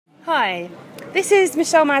Hi, this is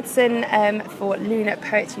Michelle Madsen for Luna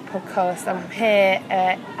Poetry Podcast. I'm here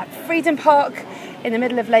at Freedom Park in the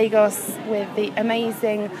middle of Lagos with the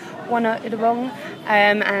amazing Wana Idorong,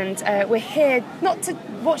 and we're here not to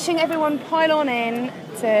watching everyone pile on in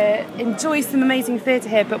to enjoy some amazing theatre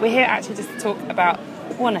here, but we're here actually just to talk about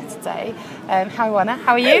Wana today. Hi Wana,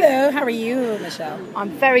 how are you? Hello, how are you, Michelle? I'm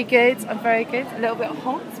very good, a little bit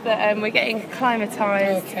hot, but we're getting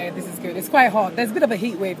acclimatised. Okay, this is good. It's quite hot. There's a bit of a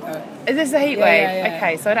heat wave though. Is this a heat wave? Yeah.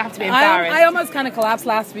 Okay, so I don't have to be embarrassed. I almost kind of collapsed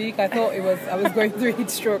last week. I thought I was going through heat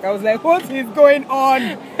stroke. I was like, what is going on?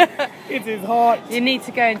 It is hot. You need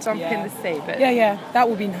to go and jump in the sea. But yeah, that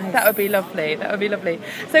would be nice. That would be lovely.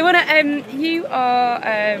 So Wana, you are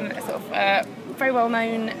a sort of very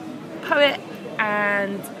well-known poet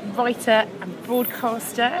and writer and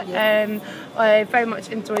broadcaster. I very much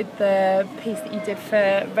enjoyed the piece that you did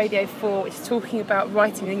for Radio 4, which is talking about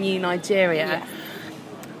writing a new Nigeria. Yeah.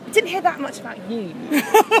 I didn't hear that much about you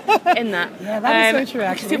in that. Yeah, that is so true,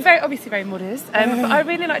 actually. You're obviously very modest, but I'd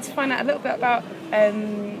really like to find out a little bit about,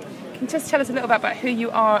 can you just tell us a little bit about who you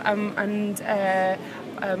are and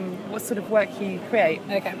what sort of work you create?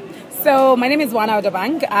 Okay. So my name is Wana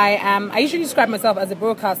Idorong. I usually describe myself as a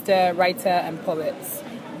broadcaster, writer, and poet.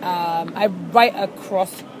 I write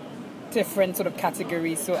across different sort of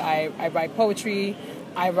categories. So I write poetry.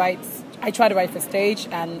 I try to write for stage,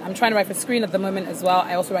 and I'm trying to write for screen at the moment as well.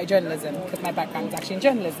 I also write journalism because my background is actually in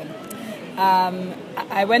journalism.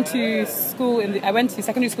 I went to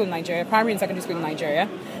secondary school in Nigeria, primary and secondary school in Nigeria.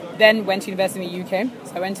 Then went to university in the UK.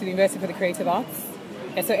 So I went to the University for the Creative Arts.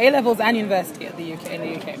 Yeah, so A-levels and university in the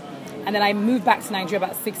UK. And then I moved back to Nigeria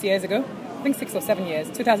about 6 years ago. I think 6 or 7 years,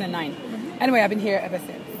 2009. Anyway, I've been here ever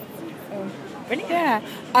since. So, Brilliant. Yeah.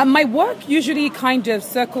 My work usually kind of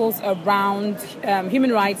circles around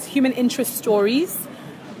human rights, human interest stories,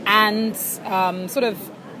 and sort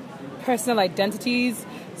of personal identities.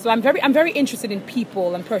 So I'm very interested in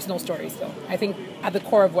people and personal stories, though. I think at the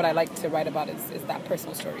core of what I like to write about is that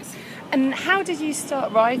personal stories. And how did you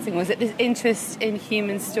start writing? Was it this interest in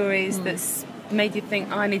human stories that's made you think,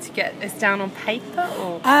 I need to get this down on paper?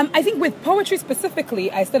 Or? I think with poetry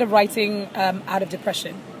specifically, I started writing out of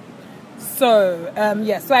depression. So I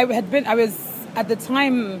was at the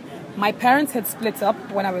time, my parents had split up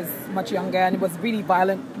when I was much younger, and it was really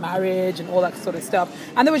violent marriage and all that sort of stuff.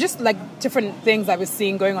 And there were just like different things I was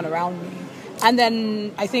seeing going on around me. And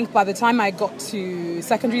then I think by the time I got to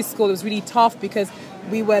secondary school, it was really tough because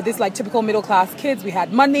we were this like typical middle class kids. We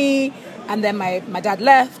had money, and then my dad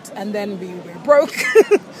left, and then we were broke.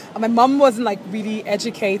 And my mum wasn't like really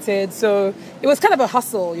educated, so it was kind of a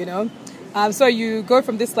hustle, you know. So you go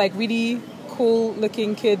from this like really cool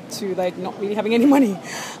looking kid to like not really having any money,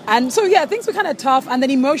 and so yeah, things were kind of tough, and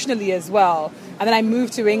then emotionally as well. And then I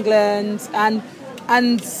moved to England, and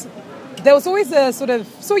there was always a sort of,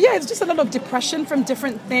 so yeah, it's just a lot of depression from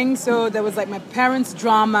different things. So there was like my parents'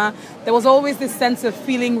 drama. There was always this sense of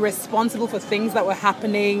feeling responsible for things that were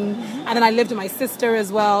happening. And then I lived with my sister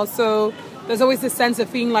as well. So there's always this sense of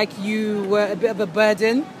feeling like you were a bit of a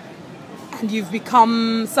burden and you've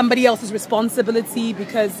become somebody else's responsibility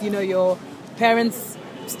because, you know, your parents'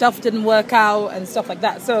 stuff didn't work out and stuff like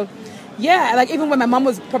that. So yeah, like even when my mum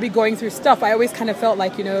was probably going through stuff, I always kind of felt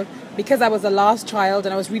like, you know, because I was the last child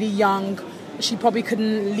and I was really young, she probably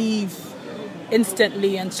couldn't leave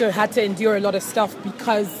instantly, and so had to endure a lot of stuff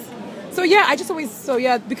because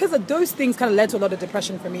because of those things kind of led to a lot of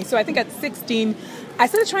depression for me. So I think at 16, I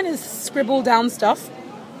started trying to scribble down stuff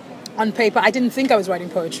on paper. I didn't think I was writing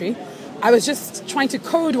poetry. I was just trying to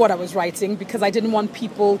code what I was writing because I didn't want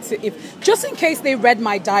people to, just in case they read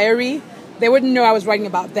my diary, they wouldn't know I was writing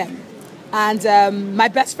about them. And my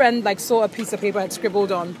best friend like saw a piece of paper I had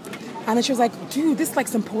scribbled on, and then she was like, dude, this is like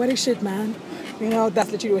some poetic shit, man. You know,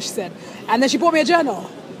 that's literally what she said. And then she bought me a journal,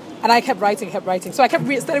 and I kept writing. So I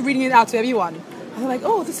started reading it out to everyone. And they're like,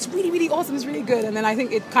 oh, this is really, really awesome. It's really good. And then I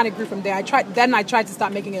think it kind of grew from there. I tried to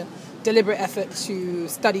start making a deliberate effort to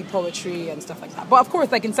study poetry and stuff like that. But of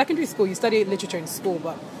course, like in secondary school, you study literature in school,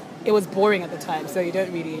 but it was boring at the time. So you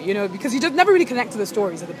don't really, you know, because you just never really connect to the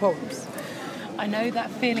stories of the poems. I know that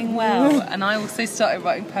feeling well, and I also started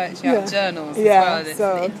writing poetry out of journals as well. It's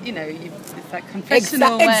that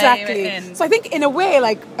confessional way. Exactly. So I think in a way,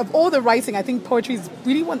 like of all the writing, I think poetry is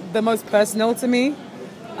really the most personal to me.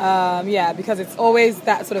 Because it's always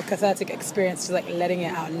that sort of cathartic experience, to like letting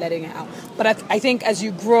it out. But I think as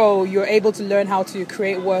you grow, you're able to learn how to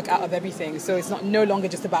create work out of everything. So it's no longer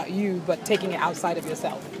just about you, but taking it outside of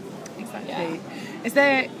yourself. Exactly. Yeah. Is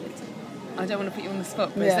there? I don't want to put you on the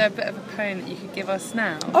spot, but is there a bit of a poem that you could give us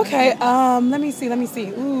now? Okay. Let me see.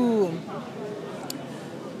 Ooh.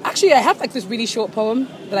 Actually, I have like this really short poem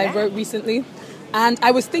that I wrote recently, and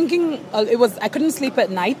I was thinking I couldn't sleep at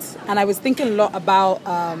night, and I was thinking a lot about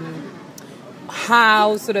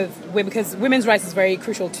how sort of because women's rights is very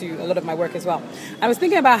crucial to a lot of my work as well. I was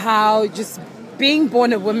thinking about how just being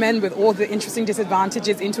born a woman with all the interesting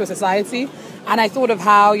disadvantages into a society, and I thought of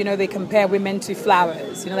how, you know, they compare women to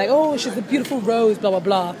flowers, you know, like, oh, she's a beautiful rose, blah, blah,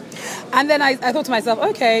 blah. And then I thought to myself,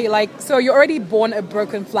 okay, like, so you're already born a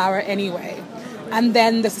broken flower anyway. And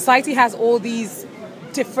then the society has all these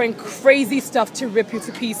different crazy stuff to rip you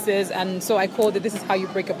to pieces. And so I called it, this is how you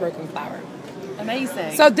break a broken flower.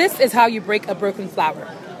 Amazing. So this is how you break a broken flower.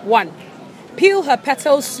 1, peel her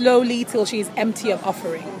petals slowly till she is empty of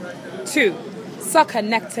offering. 2, suck her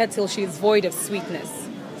nectar till she is void of sweetness.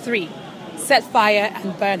 3, set fire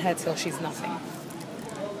and burn her till she's nothing.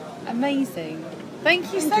 Amazing.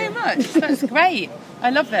 Thank you so much. That's great. I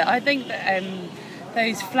love it. I think that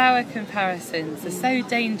those flower comparisons are so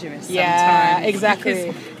dangerous sometimes. Yeah,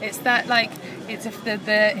 exactly. It's that, like, it's the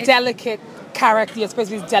delicate character, you're supposed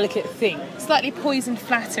to be this delicate thing. Slightly poisoned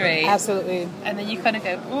flattery. Absolutely. And then you kind of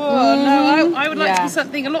go, oh, no, I would like to be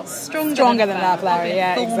something a lot stronger than that flower.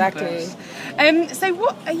 Yeah, exactly. So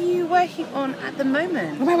what are you working on at the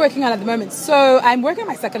moment? What am I working on at the moment? So I'm working on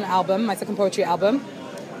my second poetry album.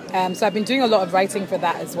 So I've been doing a lot of writing for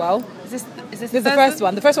that as well. Is this the first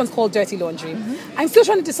one? The first one's called Dirty Laundry. Mm-hmm. I'm still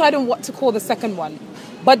trying to decide on what to call the second one.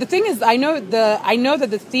 But the thing is, I know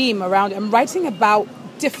that the theme around, I'm writing about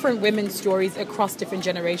different women's stories across different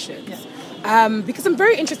generations. Yeah. Because I'm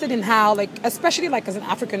very interested in how, like, especially like as an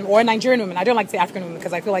African or a Nigerian woman, I don't like to say African woman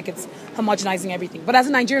because I feel like it's homogenizing everything. But as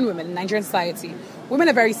a Nigerian woman in Nigerian society, women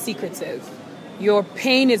are very secretive. Your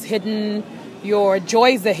pain is hidden. Your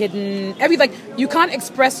joys are hidden. You can't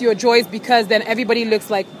express your joys because then everybody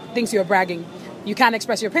thinks you're bragging. You can't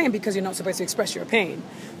express your pain because you're not supposed to express your pain.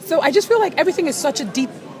 So I just feel like everything is such a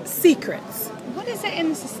deep secret. What is it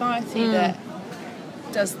in society that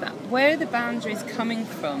does that? Where are the boundaries coming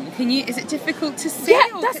from? Is it difficult to see?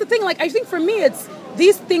 Yeah, that's the thing. Like, I think for me, it's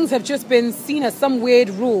these things have just been seen as some weird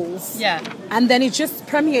rules. Yeah. And then it just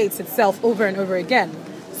permeates itself over and over again.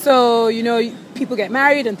 So, you know, people get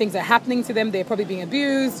married and things are happening to them. They're probably being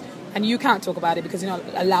abused, and you can't talk about it because you're not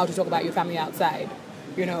allowed to talk about your family outside.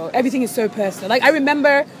 You know, everything is so personal. Like, I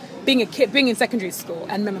remember being a kid, being in secondary school,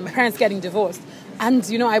 and my parents getting divorced. And,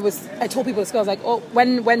 you know, I told people at school, I was like, oh,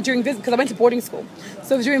 when during visit, because I went to boarding school.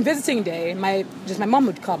 So during visiting day, my mom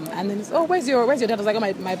would come, and then, oh, where's your dad? I was like, oh,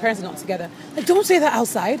 my parents are not together. Like, don't say that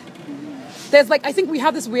outside. There's I think we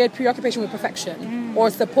have this weird preoccupation with perfection, or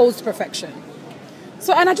supposed perfection.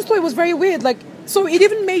 So, and I just thought it was very weird. So it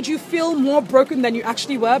even made you feel more broken than you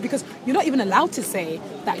actually were because you're not even allowed to say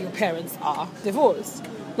that your parents are divorced.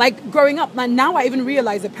 Like, growing up, now I even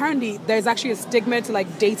realize apparently there's actually a stigma to,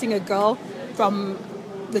 like, dating a girl from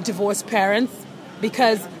the divorced parents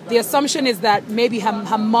because the assumption is that maybe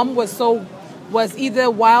her mom was either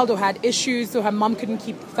wild or had issues, so her mom couldn't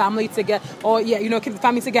keep the family together, or keep the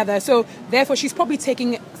family together. So therefore, she's probably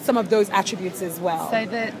taking some of those attributes as well.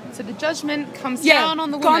 So the judgment comes down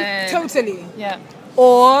on the woman. Totally. Yeah.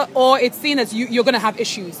 Or it's seen as you're going to have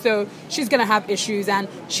issues. So she's going to have issues, and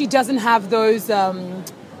she doesn't have those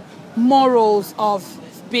morals of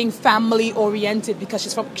being family oriented because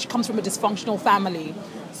she comes from a dysfunctional family.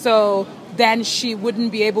 So then she wouldn't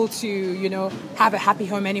be able to, you know, have a happy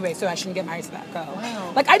home anyway, so I shouldn't get married to that girl.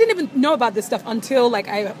 Wow. Like, I didn't even know about this stuff until, like,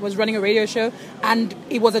 I was running a radio show, and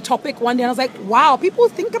it was a topic one day, and I was like, wow, people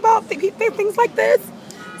think about things like this?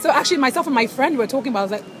 So actually, myself and my friend were talking about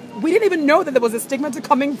it. I was like, we didn't even know that there was a stigma to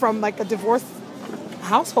coming from, like, a divorced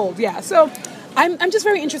household. Yeah, so I'm just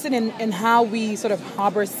very interested in how we sort of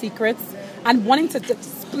harbor secrets and wanting to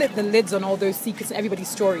split the lids on all those secrets in everybody's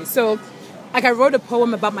stories. So, like, I wrote a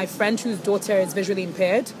poem about my friend whose daughter is visually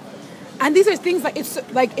impaired, and these are things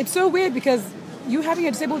it's so weird because you having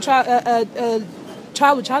a disabled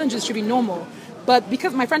child with challenges should be normal, but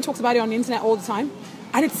because my friend talks about it on the internet all the time,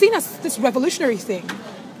 and it's seen as this revolutionary thing,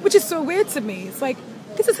 which is so weird to me. It's like,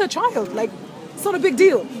 this is her child. Like, it's not a big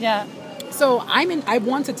deal. Yeah. So I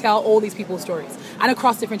want to tell all these people's stories and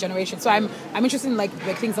across different generations. So I'm interested in like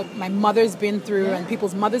things that my mother's been through and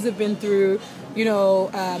people's mothers have been through. You know,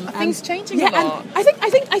 things changing a lot. And I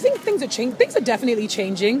think things are changing. Things are definitely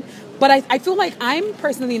changing. But I feel like I'm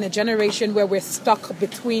personally in a generation where we're stuck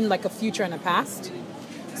between like a future and a past.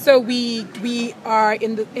 So we are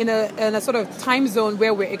in a sort of time zone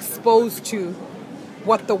where we're exposed to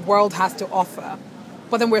what the world has to offer.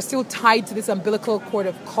 But then we're still tied to this umbilical cord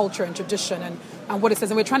of culture and tradition and what it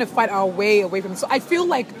says. And we're trying to fight our way away from it. So I feel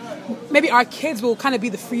like maybe our kids will kind of be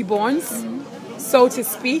the freeborns. Mm-hmm. so to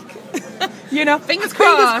speak. You know, fingers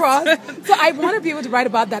crossed. So I want to be able to write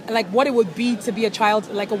about that, like what it would be to be a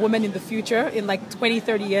child, like a woman in the future, in like 20,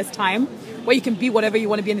 30 years time, where you can be whatever you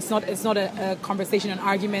want to be, and it's not a conversation, an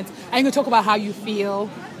argument, and you can talk about how you feel,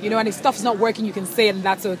 you know, and if stuff's not working, you can say it, and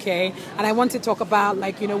that's okay. And I want to talk about,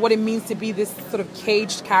 like, you know, what it means to be this sort of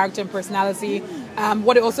caged character and personality,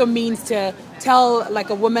 what it also means to tell, like,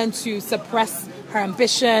 a woman to suppress her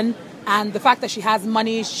ambition. And the fact that she has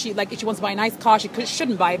money, she, like, if she wants to buy a nice car, she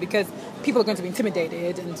shouldn't buy it because people are going to be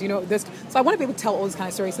intimidated, and, you know, this. So I want to be able to tell all this kind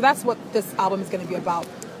of stories. So that's what this album is going to be about.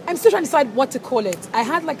 I'm still trying to decide what to call it. I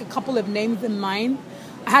had like a couple of names in mind.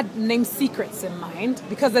 I had name secrets in mind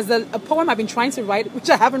because there's a poem I've been trying to write, which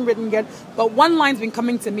I haven't written yet. But one line's been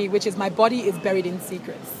coming to me, which is "My body is buried in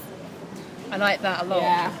secrets." I like that a lot.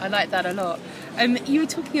 Yeah. I like that a lot. You were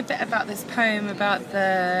talking a bit about this poem about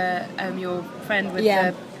the your friend with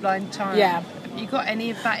the blind child. Yeah. Have you got any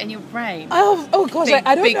of that in your brain? Oh gosh,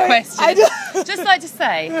 I don't big know. Question. I don't... Just like to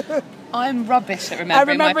say, I'm rubbish at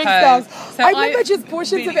remembering my poems. Stuff. So I remember just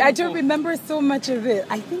portions really of it. I don't remember so much of it.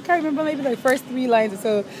 I think I remember maybe the first 3 lines or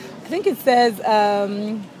so. I think it says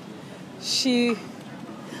she.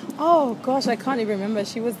 Oh gosh, I can't even remember.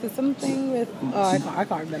 She was the something with. Oh, I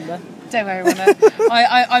can't remember. Don't worry, Ronna.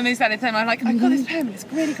 I moved out of the poem. I'm like, I got this poem. It's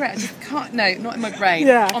really great. I just can't. No, not in my brain.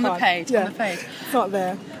 Yeah, on the page. Yeah. On the page. It's not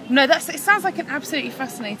there. No, it sounds like an absolutely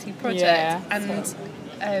fascinating project, Yeah, and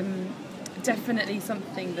definitely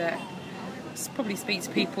something that probably speaks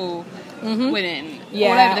to people winning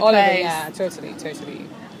all over the place. Yeah, totally.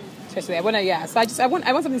 I want to, so I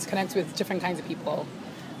want something to connect with different kinds of people.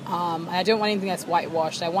 And I don't want anything that's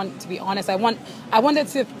whitewashed. I want to be honest. I want it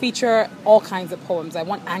to feature all kinds of poems. I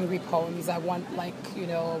want angry poems. I want, like, you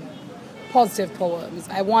know, positive poems.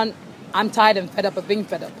 I'm tired and fed up of being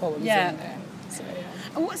fed up poems in there. So, yeah.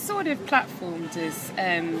 And what sort of platform does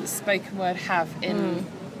spoken word have in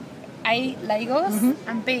A, Lagos,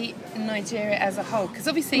 and B, Nigeria as a whole? Because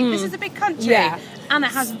obviously this is a big country, and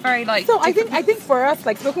it has very So I think for us,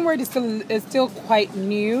 like, spoken word is still quite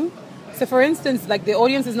new. So for instance, like, the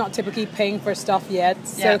audience is not typically paying for stuff yet.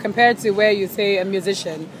 So compared to where you say a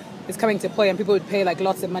musician is coming to play and people would pay like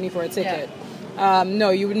lots of money for a ticket, no,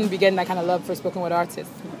 you wouldn't be getting that kind of love for spoken word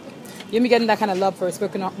artists. You wouldn't be getting that kind of love for a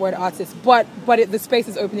spoken word artist. But the space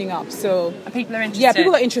is opening up. So and people are interested. Yeah,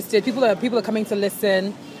 people are interested. People are coming to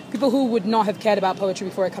listen. People who would not have cared about poetry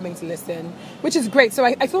before are coming to listen, which is great. So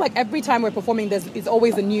I feel like every time we're performing, there's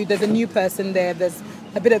always a new person there. There's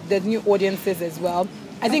new audiences as well.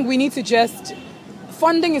 I think we need to just...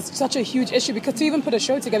 Funding is such a huge issue because to even put a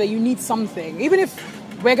show together, you need something. Even if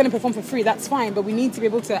we're going to perform for free, that's fine. But we need to be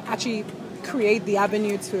able to actually create the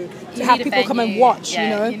avenue to have people come and watch.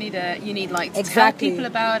 Yeah, you know, you need like to tell people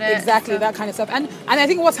about it. Exactly, that kind of stuff. And I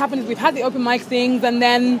think what's happened is we've had the open mic things, and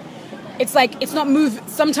then it's like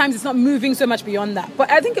sometimes it's not moving so much beyond that.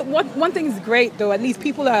 But I think one thing is great though. At least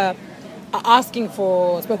people are asking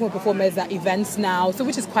for spoken word performers at events now, so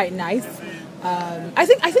which is quite nice. I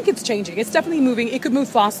think it's changing. It's definitely moving. It could move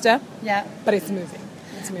faster. Yeah. But it's moving.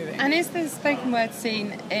 It's moving. And is the spoken word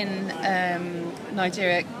scene in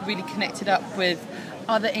Nigeria really connected up with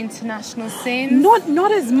other international scenes?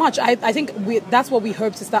 Not as much. I think that's what we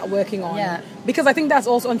hope to start working on. Yeah. Because I think that's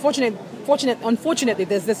also unfortunately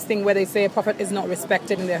there's this thing where they say a prophet is not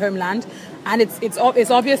respected in their homeland, and it's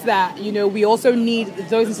obvious that, you know, we also need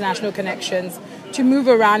those international connections to move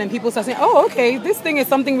around and people start saying, oh, okay, this thing is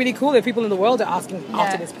something really cool that people in the world are asking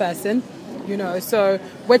after this person. You know, so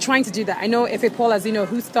we're trying to do that. I know Efe Paul, as you know,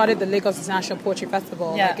 who started the Lagos International Poetry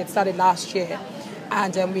Festival. Like, it started last year.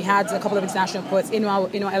 And we had a couple of international poets.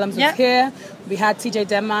 Inua Elams was here. We had TJ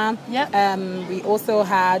Dema. We also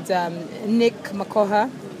had Nick Makoha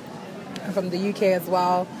from the UK as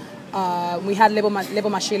well. We had Lebo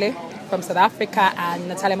Mashile from South Africa and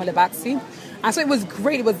Natalia Molebatsi. And so it was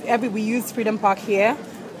great. We used Freedom Park here.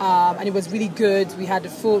 And it was really good. We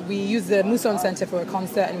used the Muson Center for a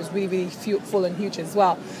concert, and it was really, really full and huge as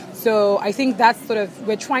well. So I think that's sort of,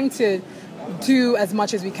 we're trying to do as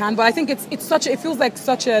much as we can, but I think it feels like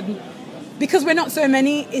such a, because we're not so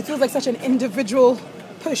many, it feels like such an individual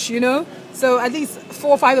push, you know? So at least 4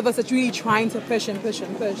 or 5 of us are really trying to push and push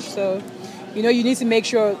and push. So, you know, you need to make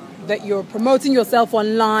sure that you're promoting yourself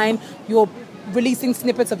online, you're releasing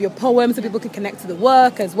snippets of your poems so people can connect to the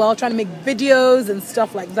work as well, trying to make videos and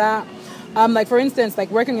stuff like that. Like, for instance, like,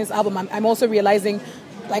 working on this album, I'm also realizing,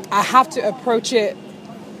 like, I have to approach it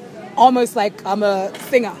almost like I'm a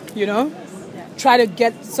singer, you know? Try to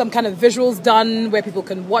get some kind of visuals done where people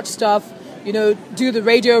can watch stuff, you know, do the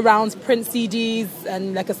radio rounds, print CDs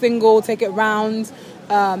and like a single, take it round,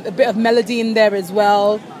 a bit of melody in there as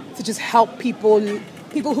well to just help people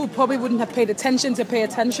people who probably wouldn't have paid attention to pay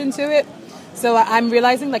attention to it. So I'm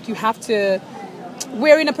realizing like you have to,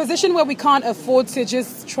 we're in a position where we can't afford to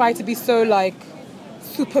just try to be so like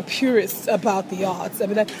super purist about the arts. I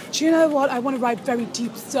mean, like, do you know what? I want to write very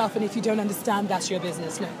deep stuff, and if you don't understand, that's your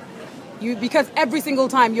business. No. Because every single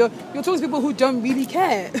time you're talking to people who don't really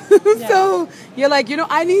care. Yeah. So you're like,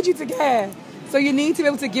 I need you to care. So you need to be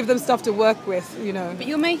able to give them stuff to work with, But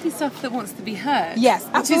you're making stuff that wants to be heard. Yes,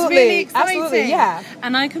 which absolutely. is really exciting. Absolutely, yeah.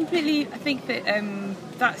 And I think that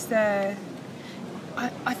that's the...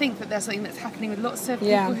 I think that there's something that's happening with lots of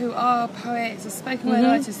people who are poets or spoken word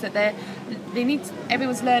artists, that they need to,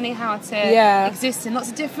 everyone's learning how to exist in lots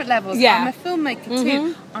of different levels. Yeah. I'm a filmmaker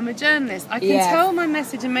too. I'm a journalist. I can tell my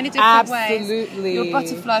message in many different ways. You're a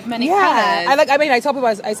butterfly of many colours. I tell people,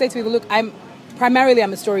 I say to people, look, I'm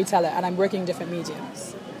a storyteller, and I'm working in different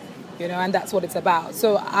mediums, and that's what it's about.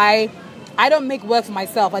 So I don't make work for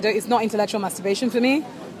myself. It's not intellectual masturbation for me.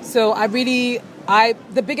 So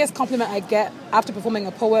the biggest compliment I get after performing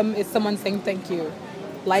a poem is someone saying thank you.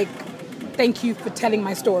 Like, thank you for telling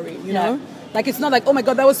my story, you know? Like, it's not like, oh my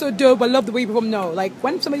God, that was so dope, I love the way you perform. No, like,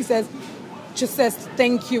 when somebody just says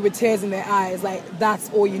thank you with tears in their eyes, like, that's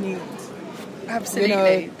all you need.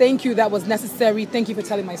 Absolutely. Thank you, that was necessary. Thank you for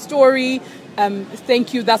telling my story.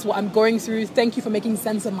 Thank you, that's what I'm going through. Thank you for making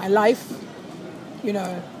sense of my life.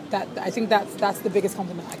 I think that's the biggest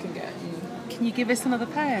compliment I can get. Can you give us another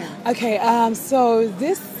poem? Okay, so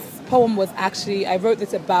this poem was actually, I wrote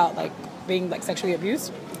this about like being like sexually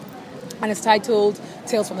abused, and it's titled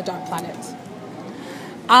Tales from the Dark Planet.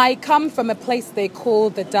 I come from a place they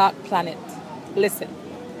call the Dark Planet. Listen.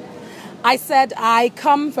 I said I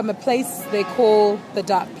come from a place they call the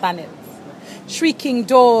Dark Planet. Shrieking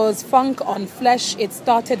doors, funk on flesh, it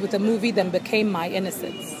started with a movie, then became my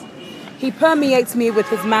innocence. He permeates me with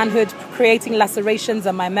his manhood, creating lacerations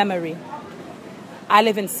on my memory. I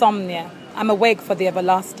live insomnia. I'm awake for the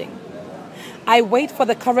everlasting. I wait for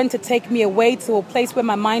the current to take me away to a place where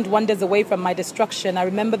my mind wanders away from my destruction. I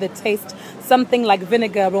remember the taste, something like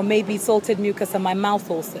vinegar or maybe salted mucus on my mouth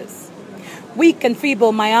ulcers. Weak and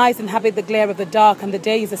feeble, my eyes inhabit the glare of the dark, and the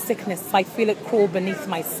day is a sickness. I feel it crawl beneath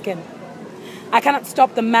my skin. I cannot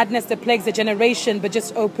stop the madness that plagues a generation, but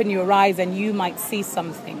just open your eyes and you might see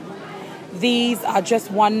something. These are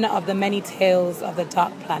just one of the many tales of the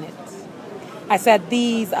Dark Planet. I said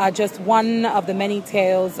these are just one of the many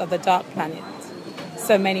tales of the Dark Planet.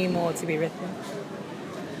 So many more to be written.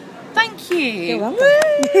 Thank you. You're welcome.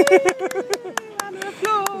 Round of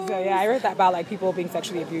applause. So I wrote that about like people being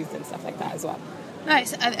sexually abused and stuff like that as well.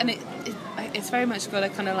 Nice, and it's very much got a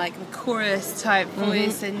kind of like a chorus type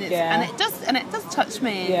voice, and it does touch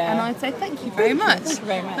me. Yeah. And I'd say thank you very much. Thank you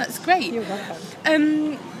very much. That's great. You're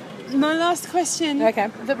welcome. My last question. Okay.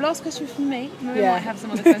 The last question from me. Maybe I might have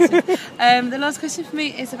some other questions. The last question for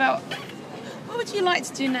me is about what would you like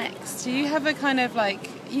to do next? Do you have a kind of like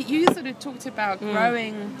you sort of talked about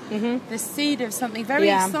growing the seed of something very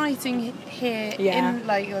exciting here in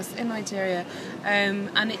Lagos, in Nigeria,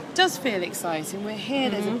 and it does feel exciting. We're here.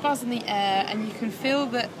 There's a buzz in the air, and you can feel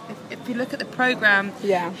that if you look at the program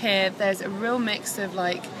here, there's a real mix of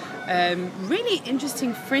like really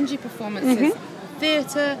interesting fringy performances.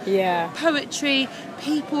 Theatre, poetry,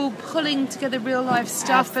 people pulling together real life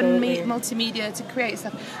stuff and multimedia to create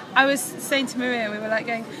stuff. I was saying to Maria, we were like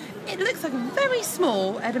going, it looks like a very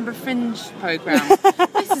small Edinburgh Fringe programme.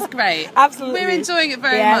 This is great. Absolutely. We're enjoying it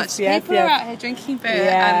very much. People are out here drinking beer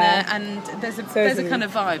and there's a kind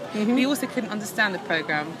of vibe. We also couldn't understand the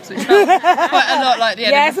programme, so it felt quite a lot like the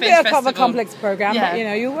Edinburgh Fringe Festival. It's a bit of a complex programme, but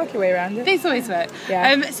you'll work your way around it. These always work.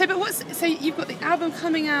 So you've got the album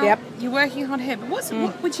coming out. Yep. You're working hard here, but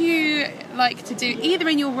what would you like to do, either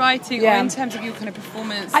in your writing or in terms of your kind of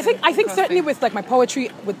performance? I think certainly with like my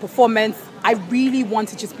poetry, with performance, I really want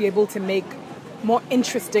to just be able to make more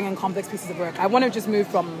interesting and complex pieces of work. I want to just move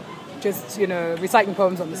from just reciting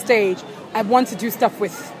poems on the stage. I want to do stuff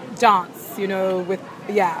with dance.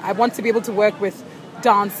 I want to be able to work with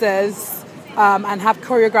dancers and have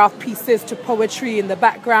choreographed pieces to poetry in the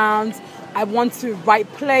background. I want to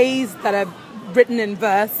write plays that are written in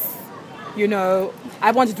verse.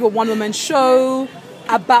 I want to do a one-woman show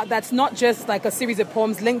about that's not just like a series of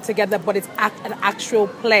poems linked together, but it's an actual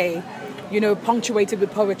play, punctuated with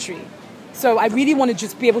poetry. So I really want to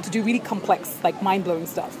just be able to do really complex, like mind-blowing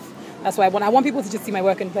stuff. That's why I want people to just see my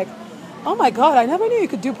work and be like, oh my God, I never knew you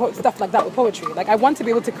could do stuff like that with poetry. Like I want to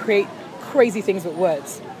be able to create crazy things with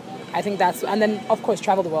words. I think and then of course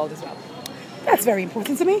travel the world as well. That's very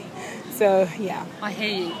important to me. So yeah, I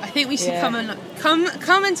hear you. I think we should come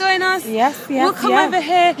and join us. Yes. We'll come over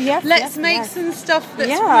here. Yes, Let's make some stuff that's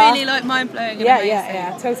really like mind blowing.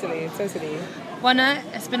 Yeah. Totally. Wana,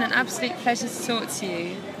 it's been an absolute pleasure to talk to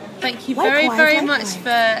you. Thank you Likewise, very much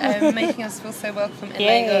for making us feel so welcome in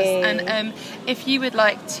Lagos. And if you would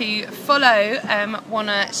like to follow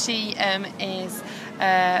Wana, she is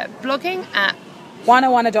blogging at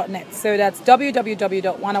wanawana.net. So that's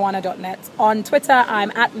www.wanawana.net. On Twitter,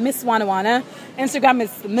 I'm at Miss Wanawana. Instagram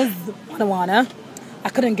is Ms. Wanawana. I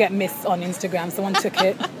couldn't get Miss on Instagram, someone took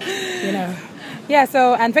it. You know. Yeah,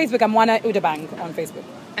 so, and Facebook, I'm Wana Udabang on Facebook.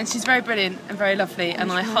 And she's very brilliant and very lovely, and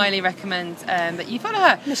I highly recommend that you follow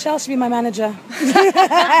her. Michelle should be my manager.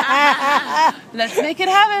 Let's make it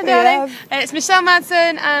happen, darling. It's Michelle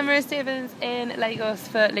Madsen and Maria Stevens in Lagos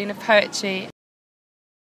for Luna Poetry.